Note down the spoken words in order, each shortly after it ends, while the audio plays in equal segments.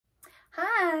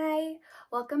Hi!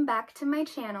 Welcome back to my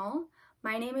channel.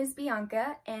 My name is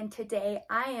Bianca and today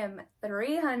I am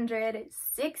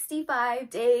 365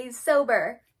 days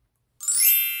sober.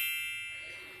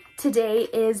 Today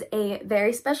is a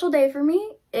very special day for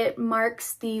me. It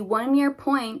marks the 1 year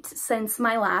point since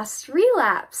my last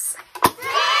relapse.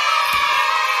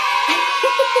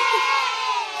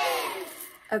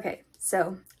 Okay,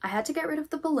 so I had to get rid of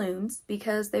the balloons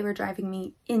because they were driving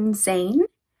me insane.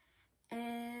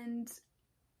 And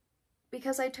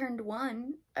because I turned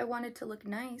 1, I wanted to look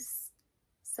nice.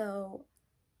 So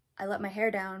I let my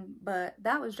hair down, but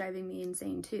that was driving me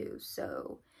insane too.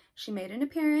 So she made an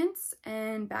appearance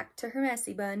and back to her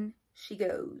messy bun she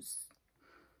goes.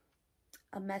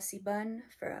 A messy bun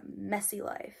for a messy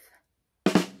life.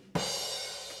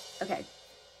 Okay,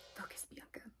 focus,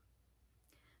 Bianca.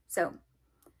 So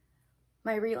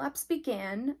my relapse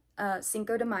began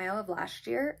Cinco de Mayo of last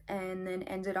year and then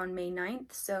ended on May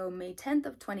 9th. So May 10th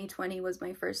of 2020 was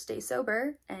my first day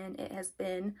sober, and it has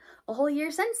been a whole year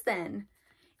since then.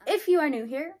 If you are new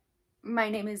here,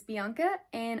 my name is Bianca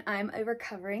and I'm a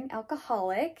recovering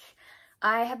alcoholic.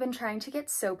 I have been trying to get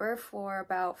sober for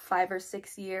about 5 or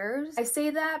 6 years. I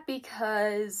say that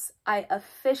because I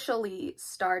officially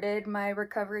started my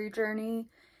recovery journey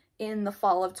in the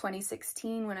fall of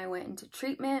 2016 when I went into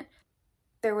treatment.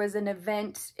 There was an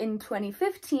event in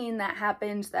 2015 that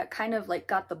happened that kind of like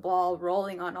got the ball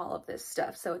rolling on all of this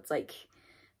stuff. So it's like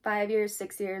 5 years,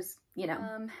 6 years, you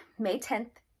know. May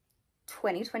 10th,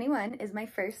 2021 is my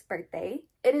first birthday.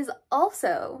 It is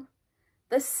also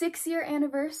the 6-year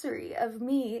anniversary of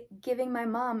me giving my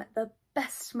mom the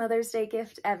best Mother's Day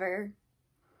gift ever.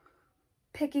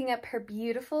 Picking up her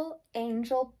beautiful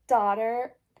angel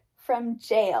daughter from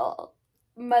jail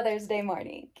Mother's Day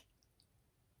morning.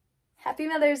 Happy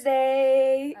Mother's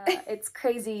Day! It's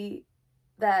crazy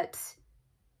that,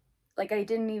 like,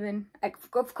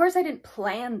 of course I didn't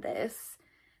plan this,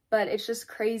 but it's just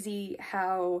crazy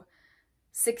how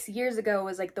 6 years ago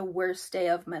was like the worst day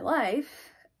of my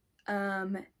life.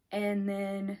 And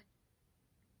then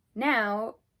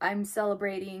now I'm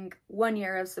celebrating 1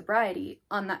 year of sobriety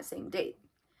on that same date.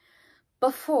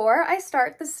 Before I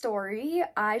start the story,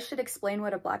 I should explain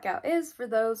what a blackout is for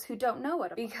those who don't know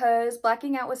what because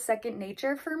blacking out was second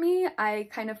nature for me. I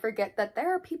kind of forget that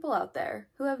there are people out there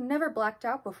who have never blacked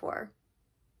out before.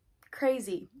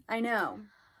 Crazy, I know.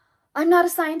 I'm not a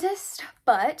scientist,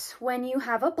 but when you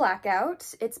have a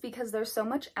blackout, it's because there's so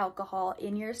much alcohol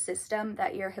in your system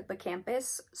that your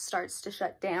hippocampus starts to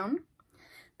shut down.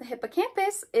 The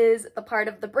hippocampus is the part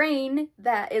of the brain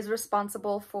that is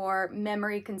responsible for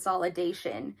memory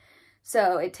consolidation.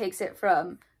 So it takes it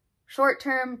from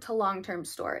short-term to long-term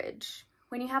storage.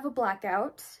 When you have a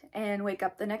blackout and wake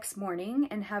up the next morning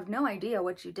and have no idea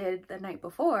what you did the night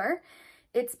before,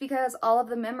 it's because all of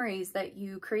the memories that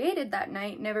you created that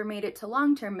night never made it to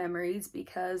long-term memories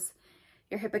because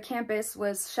your hippocampus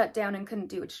was shut down and couldn't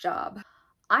do its job.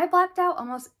 I blacked out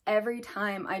almost every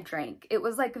time I drank. It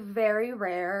was like very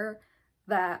rare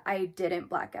that I didn't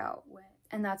black out.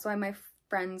 And that's why my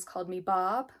friends called me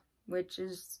Bob, which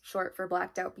is short for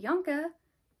Blacked Out Bianca.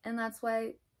 And that's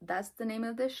why that's the name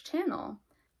of this channel.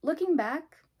 Looking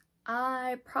back,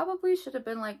 I probably should have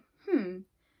been like,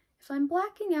 if I'm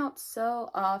blacking out so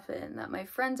often that my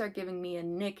friends are giving me a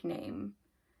nickname,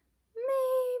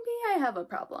 maybe I have a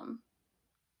problem.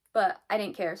 But I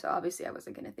didn't care, so obviously I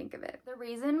wasn't going to think of it. The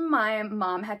reason my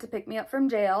mom had to pick me up from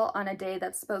jail on a day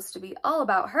that's supposed to be all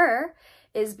about her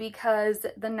is because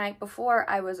the night before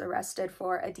I was arrested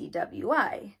for a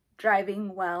DWI,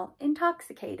 driving while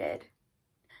intoxicated.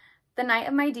 The night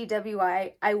of my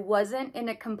DWI, I wasn't in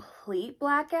a complete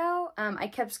blackout. I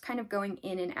kept kind of going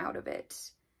in and out of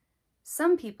it.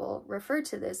 Some people refer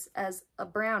to this as a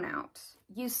brownout.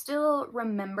 You still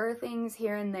remember things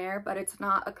here and there, but it's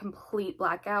not a complete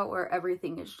blackout where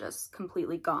everything is just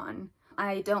completely gone.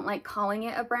 I don't like calling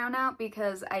it a brownout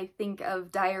because I think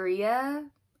of diarrhea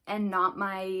and not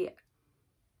my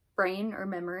brain or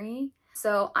memory.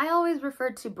 So I always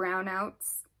refer to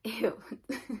brownouts. Ew.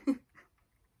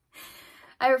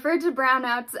 I refer to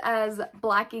brownouts as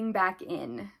blacking back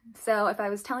in. So if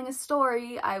I was telling a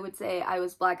story, I would say I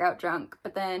was blackout drunk,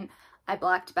 but then I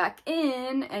blacked back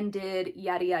in and did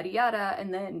yada yada yada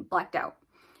and then blacked out.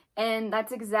 And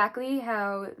that's exactly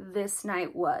how this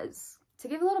night was. To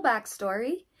give a little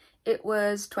backstory, it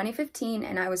was 2015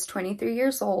 and I was 23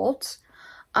 years old.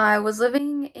 I was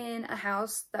living in a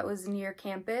house that was near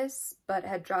campus but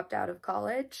had dropped out of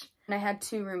college, and I had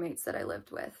 2 roommates that I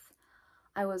lived with.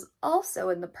 I was also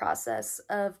in the process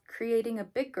of creating a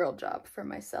big girl job for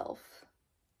myself.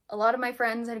 A lot of my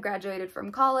friends had graduated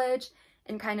from college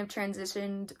and kind of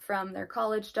transitioned from their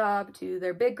college job to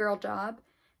their big girl job.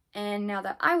 And now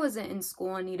that I wasn't in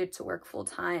school and needed to work full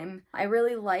time, I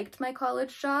really liked my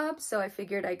college job, so I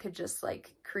figured I could just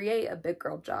like create a big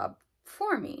girl job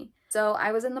for me. So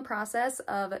I was in the process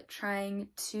of trying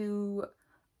to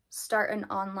start an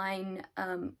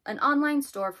online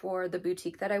store for the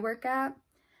boutique that I work at.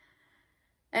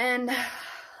 And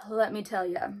let me tell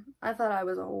you, I thought I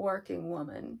was a working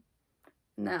woman.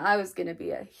 Now I was gonna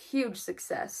be a huge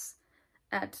success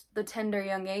at the tender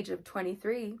young age of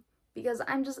 23 because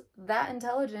I'm just that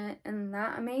intelligent and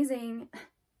that amazing.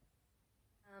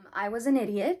 I was an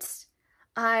idiot.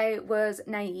 I was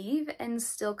naive and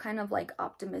still kind of like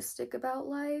optimistic about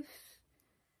life.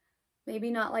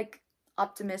 Maybe not like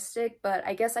optimistic, but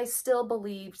I guess I still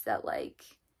believed that, like,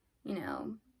 you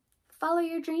know, follow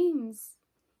your dreams.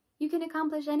 You can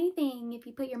accomplish anything if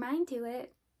you put your mind to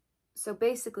it. So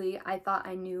basically, I thought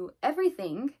I knew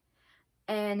everything,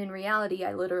 and in reality,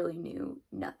 I literally knew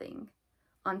nothing.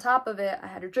 On top of it, I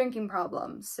had a drinking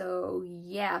problem. So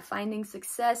yeah, finding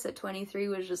success at 23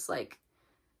 was just like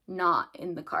not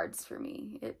in the cards for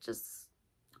me. It just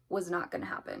was not gonna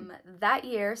happen. That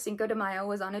year, Cinco de Mayo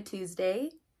was on a Tuesday,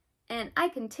 and I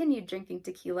continued drinking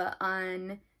tequila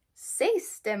on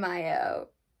 6 de Mayo,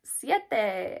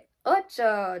 7,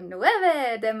 8,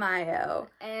 9 de Mayo.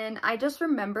 And I just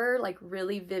remember like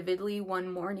really vividly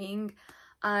one morning,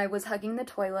 I was hugging the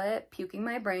toilet, puking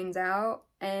my brains out,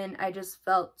 and I just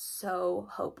felt so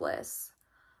hopeless.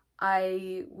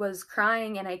 I was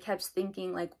crying and I kept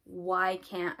thinking like, why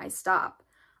can't I stop?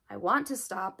 I want to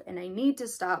stop and I need to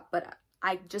stop, but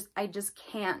I just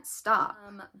can't stop.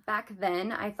 Back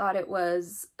then, I thought it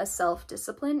was a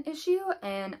self-discipline issue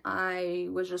and I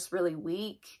was just really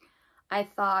weak. I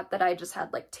thought that I just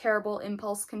had like terrible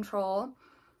impulse control,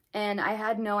 and I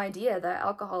had no idea that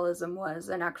alcoholism was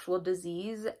an actual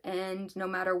disease, and no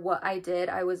matter what I did,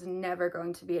 I was never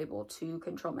going to be able to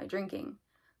control my drinking.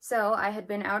 So I had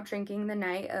been out drinking the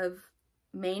night of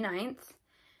May 9th,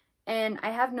 and I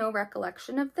have no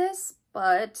recollection of this,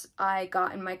 but I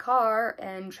got in my car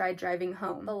and tried driving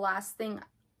home. The last thing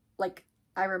like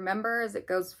I remember is it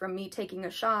goes from me taking a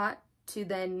shot to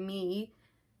then me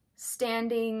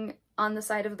standing on the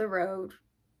side of the road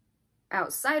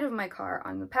outside of my car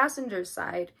on the passenger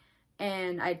side,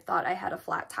 and I thought I had a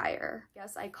flat tire.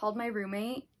 Yes, I called my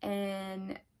roommate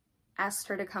and asked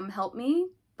her to come help me,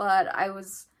 but I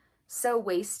was so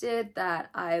wasted that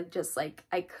I just like,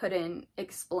 I couldn't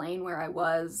explain where I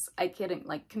was. I couldn't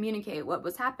like communicate what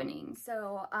was happening.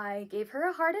 So I gave her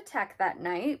a heart attack that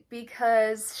night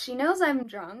because she knows I'm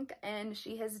drunk and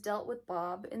she has dealt with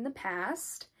Bob in the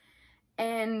past.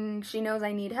 And she knows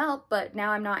I need help, but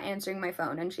now I'm not answering my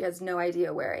phone and she has no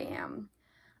idea where I am.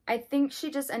 I think she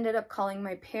just ended up calling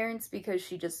my parents because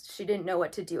she didn't know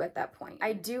what to do at that point.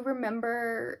 I do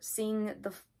remember seeing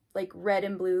the like red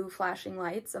and blue flashing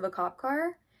lights of a cop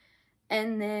car,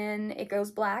 and then it goes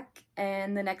black,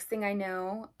 and the next thing I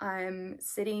know, I'm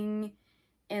sitting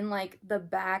in like the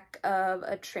back of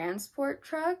a transport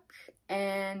truck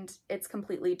and it's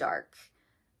completely dark.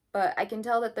 But I can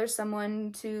tell that there's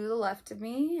someone to the left of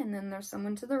me, and then there's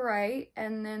someone to the right,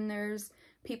 and then there's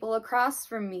people across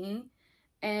from me,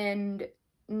 and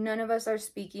none of us are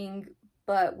speaking,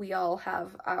 but we all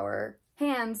have our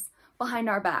hands behind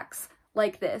our backs,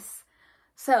 like this.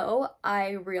 So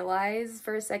I realize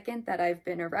for a second that I've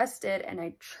been arrested, and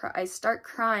I start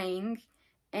crying,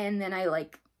 and then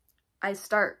I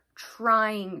start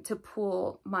trying to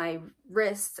pull my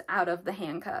wrists out of the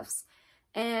handcuffs.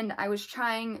 And I was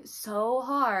trying so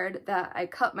hard that I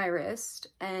cut my wrist,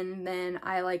 and then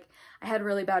I had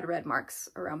really bad red marks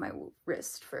around my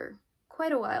wrist for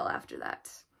quite a while after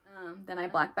that. Then I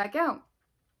blacked back out.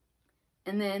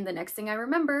 And then the next thing I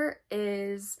remember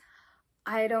is,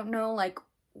 I don't know like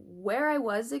where I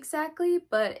was exactly,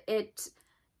 but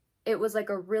it was like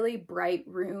a really bright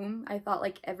room. I thought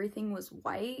like everything was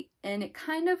white, and it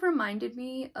kind of reminded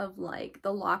me of like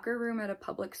the locker room at a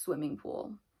public swimming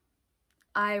pool.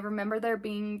 I remember there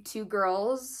being 2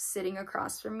 girls sitting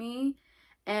across from me,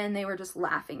 and they were just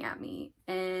laughing at me,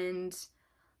 and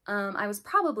I was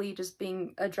probably just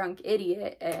being a drunk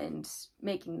idiot and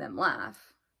making them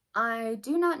laugh. I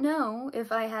do not know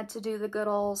if I had to do the good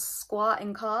old squat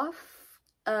and cough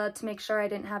to make sure I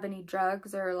didn't have any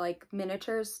drugs or like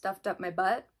miniatures stuffed up my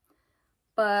butt,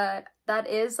 but that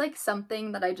is like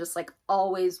something that I just like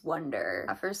always wonder.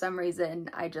 For some reason,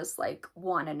 I just like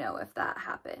want to know if that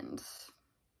happened.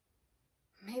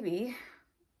 Maybe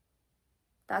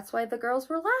that's why the girls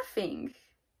were laughing.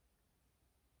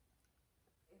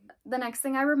 The next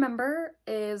thing I remember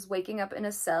is waking up in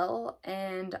a cell,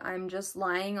 and I'm just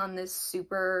lying on this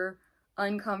super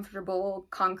uncomfortable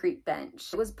concrete bench.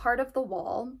 It was part of the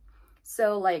wall,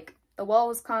 so like the wall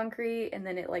was concrete and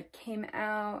then it like came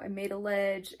out and made a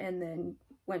ledge and then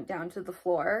went down to the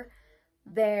floor.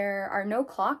 There are no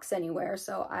clocks anywhere,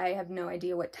 so I have no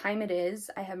idea what time it is.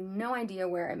 I have no idea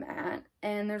where I'm at,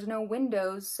 and there's no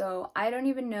windows, so I don't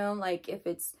even know like if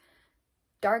it's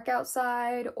dark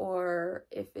outside or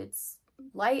if it's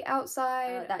light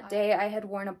outside. That day I had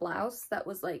worn a blouse that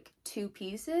was like 2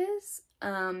 pieces.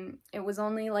 It was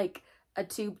only like a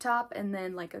tube top and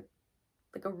then like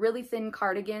a really thin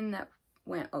cardigan that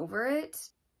went over it.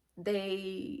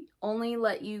 They only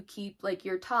let you keep like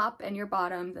your top and your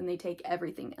bottoms, and they take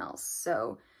everything else.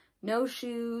 So no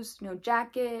shoes, no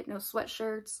jacket, no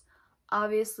sweatshirts,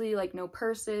 obviously like no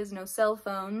purses, no cell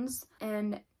phones,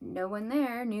 and no one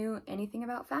there knew anything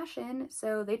about fashion.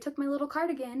 So they took my little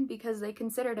cardigan because they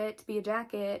considered it to be a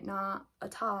jacket, not a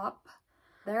top.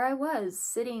 There I was,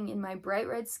 sitting in my bright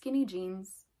red skinny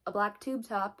jeans, a black tube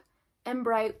top, and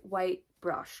bright white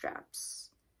bra straps.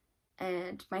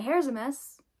 And my hair's a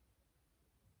mess.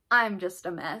 I'm just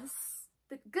a mess.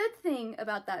 The good thing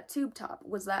about that tube top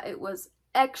was that it was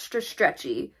extra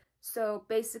stretchy. So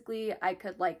basically I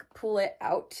could like pull it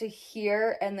out to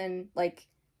here and then like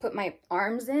put my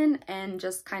arms in and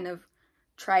just kind of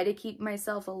try to keep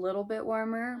myself a little bit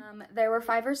warmer. There were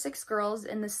 5 or 6 girls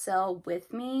in the cell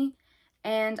with me,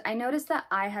 and I noticed that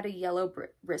I had a yellow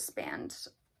wristband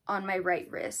on my right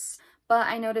wrist, but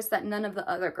I noticed that none of the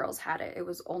other girls had it. It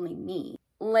was only me.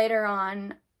 Later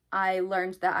on, I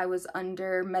learned that I was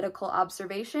under medical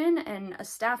observation and a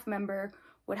staff member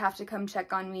would have to come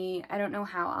check on me. I don't know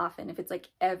how often, if it's like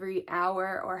every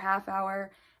hour or half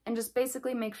hour, and just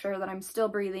basically make sure that I'm still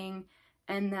breathing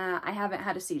and that I haven't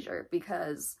had a seizure,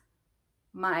 because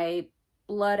my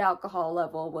blood alcohol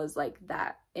level was like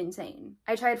that insane.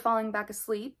 I tried falling back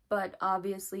asleep, but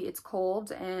obviously it's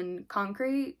cold and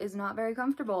concrete is not very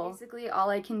comfortable. Basically all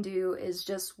I can do is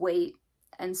just wait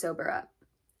and sober up.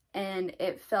 And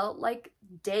it felt like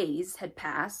days had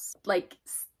passed. Like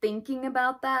thinking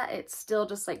about that, it still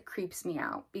just like creeps me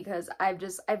out, because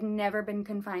I've never been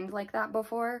confined like that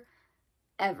before,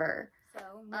 ever.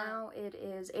 So now it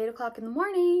is 8 o'clock in the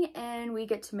morning and we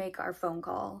get to make our phone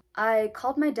call. I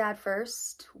called my dad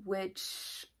first,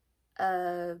 which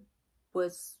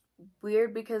was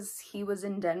weird because he was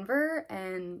in Denver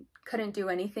and couldn't do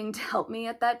anything to help me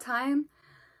at that time.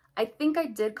 I think I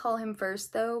did call him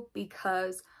first though,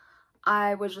 because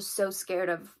I was just so scared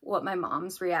of what my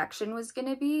mom's reaction was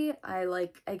gonna be. I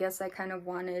guess I kind of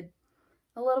wanted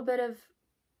a little bit of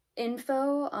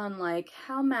info on like,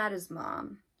 how mad is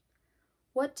mom?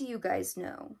 What do you guys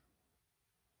know?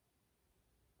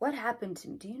 What happened to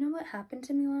me? Do you know what happened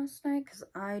to me last night? Because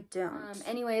I don't.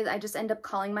 Anyways, I just end up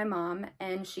calling my mom,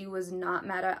 and she was not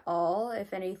mad at all.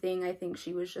 If anything, I think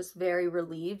she was just very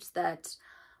relieved that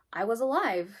I was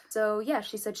alive. So yeah,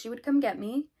 she said she would come get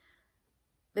me.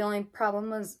 The only problem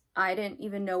was I didn't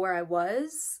even know where I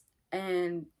was,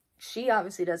 and she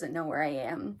obviously doesn't know where I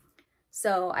am.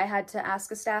 So I had to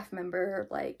ask a staff member,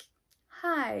 like,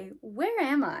 hi, where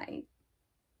am I?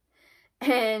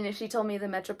 And she told me the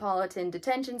Metropolitan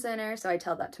Detention Center, so I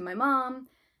tell that to my mom.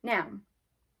 Now,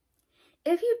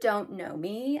 if you don't know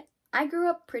me, I grew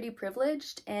up pretty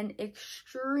privileged and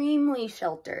extremely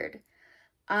sheltered.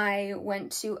 I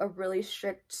went to a really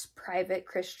strict private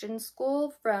Christian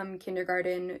school from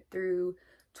kindergarten through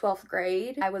 12th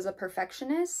grade. I was a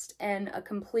perfectionist and a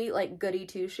complete like goody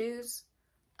two-shoes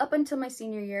up until my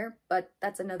senior year, but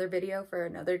that's another video for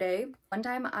another day. One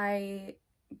time I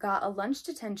got a lunch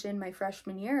detention my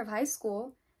freshman year of high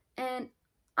school, and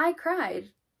I cried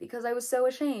because I was so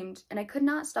ashamed, and I could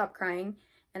not stop crying,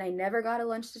 and I never got a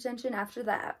lunch detention after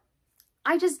that.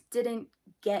 I just didn't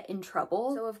get in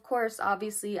trouble. So of course,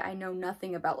 obviously, I know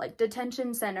nothing about like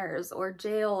detention centers or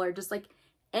jail or just like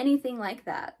anything like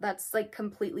that. That's like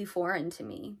completely foreign to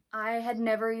me. I had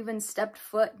never even stepped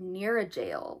foot near a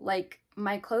jail. Like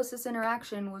my closest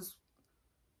interaction was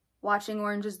watching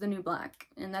Orange is the New Black,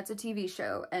 and that's a TV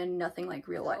show and nothing like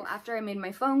real life. So after I made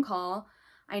my phone call,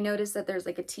 I noticed that there's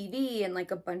like a TV and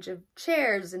like a bunch of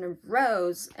chairs in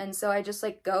rows, and so I just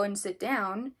like go and sit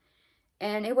down,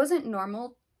 and it wasn't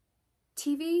normal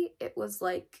TV, it was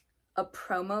like a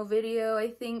promo video,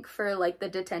 I think, for like the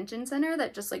detention center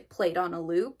that just like played on a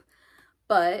loop,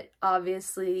 but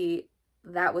obviously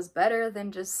that was better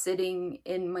than just sitting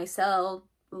in my cell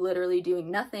literally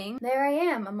doing nothing. There I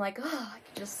am. I'm like, oh, I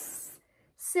could just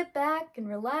sit back and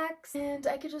relax, and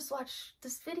I could just watch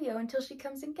this video until she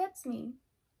comes and gets me.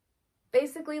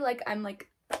 Basically, like, I'm like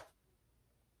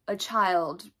a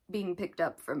child being picked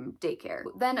up from daycare.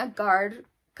 Then a guard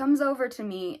comes over to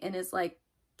me and is like,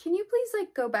 can you please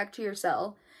like go back to your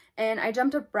cell? And I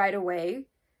jumped up right away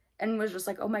and was just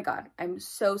like, oh my God, I'm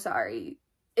so sorry.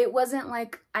 It wasn't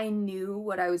like I knew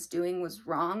what I was doing was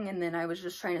wrong and then I was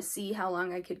just trying to see how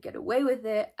long I could get away with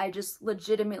it. I just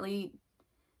legitimately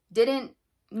didn't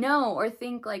know or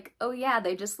think like, oh yeah,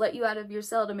 they just let you out of your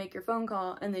cell to make your phone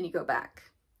call and then you go back.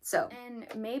 So, and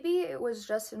maybe it was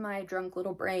just in my drunk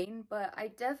little brain, but I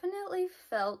definitely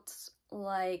felt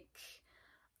like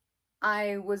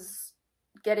I was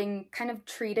getting kind of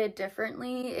treated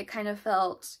differently. It kind of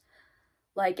felt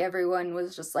like everyone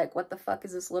was just like, what the fuck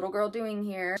is this little girl doing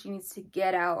here? She needs to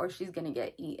get out or she's gonna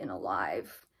get eaten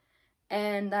alive.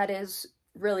 And that is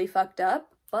really fucked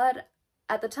up. But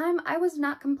at the time, I was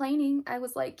not complaining. I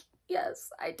was like, yes,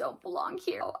 I don't belong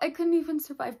here. I couldn't even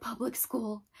survive public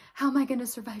school. How am I gonna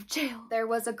survive jail? There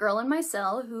was a girl in my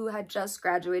cell who had just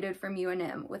graduated from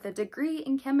UNM with a degree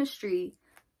in chemistry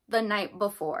the night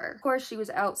before. Of course, she was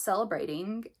out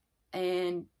celebrating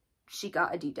and she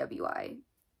got a DWI.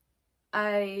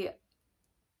 I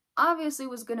obviously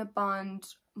was gonna bond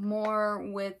more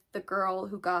with the girl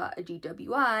who got a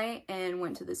DWI and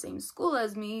went to the same school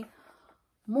as me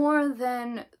more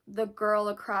than the girl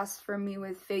across from me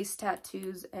with face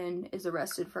tattoos and is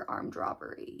arrested for armed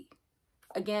robbery.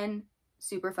 Again,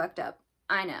 super fucked up.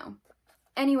 I know.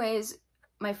 Anyways,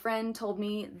 my friend told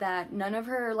me that none of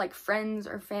her like friends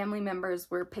or family members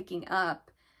were picking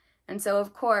up. And so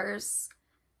of course,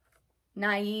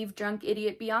 naive, drunk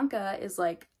idiot Bianca is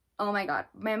like, oh my God,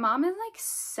 my mom is like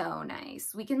so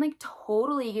nice. We can like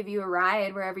totally give you a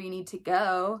ride wherever you need to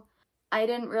go. I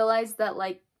didn't realize that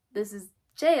like this is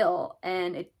jail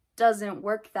and it doesn't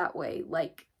work that way.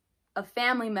 Like a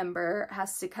family member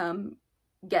has to come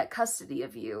get custody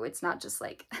of you. It's not just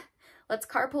like, let's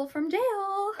carpool from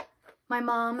jail. My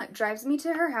mom drives me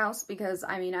to her house because,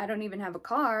 I mean, I don't even have a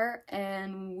car,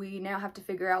 and we now have to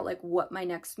figure out, like, what my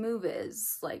next move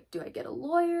is. Like, do I get a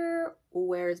lawyer?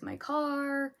 Where is my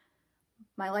car?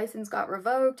 My license got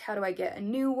revoked. How do I get a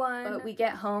new one? But we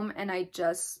get home, and I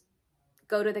just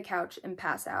go to the couch and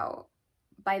pass out.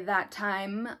 By that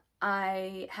time,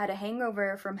 I had a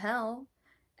hangover from hell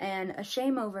and a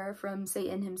shameover from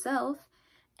Satan himself,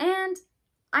 and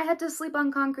I had to sleep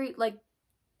on concrete, like,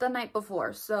 the night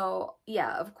before. So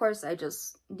yeah, of course I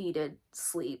just needed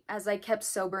sleep. As I kept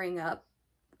sobering up,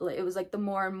 it was like the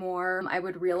more and more I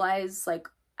would realize like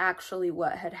actually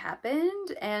what had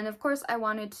happened, and of course I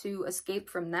wanted to escape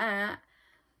from that,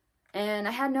 and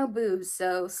I had no booze,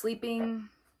 so sleeping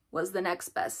was the next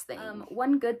best thing.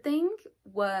 One good thing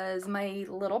was my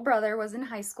little brother was in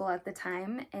high school at the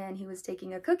time and he was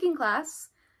taking a cooking class,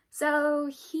 so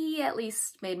he at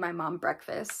least made my mom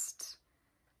breakfast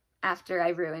after I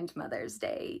ruined Mother's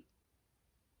Day.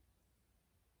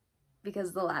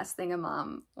 Because the last thing a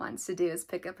mom wants to do is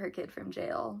pick up her kid from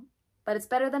jail. But it's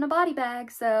better than a body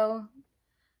bag, so...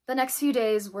 The next few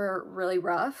days were really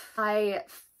rough. I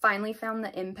finally found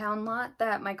the impound lot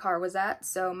that my car was at,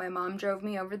 so my mom drove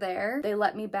me over there. They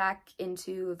let me back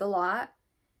into the lot.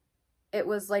 It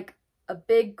was like a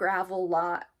big gravel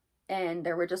lot, and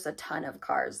there were just a ton of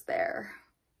cars there.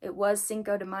 It was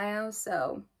Cinco de Mayo,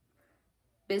 so...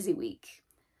 busy week.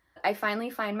 I finally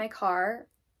find my car,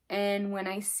 and when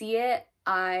I see it,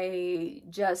 I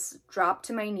just drop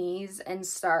to my knees and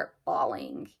start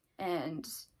bawling. And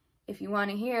if you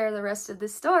want to hear the rest of the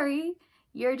story,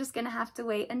 you're just gonna have to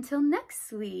wait until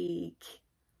next week.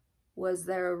 Was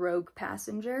there a rogue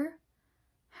passenger?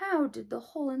 How did the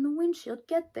hole in the windshield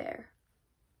get there?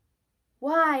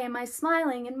 Why am I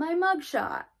smiling in my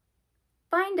mugshot?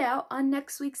 Find out on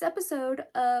next week's episode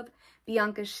of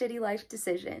Bianca's Shitty Life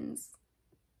Decisions.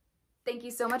 Thank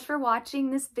you so much for watching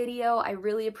this video. I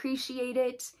really appreciate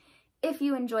it. If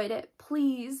you enjoyed it,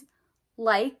 please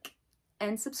like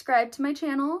and subscribe to my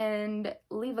channel and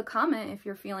leave a comment if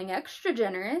you're feeling extra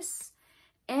generous.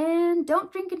 And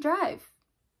don't drink and drive,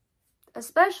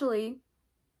 especially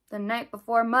the night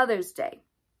before Mother's Day.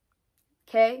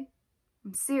 Okay?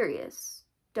 I'm serious.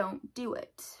 Don't do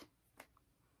it.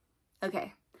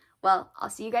 Okay, well, I'll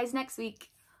see you guys next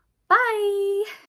week. Bye!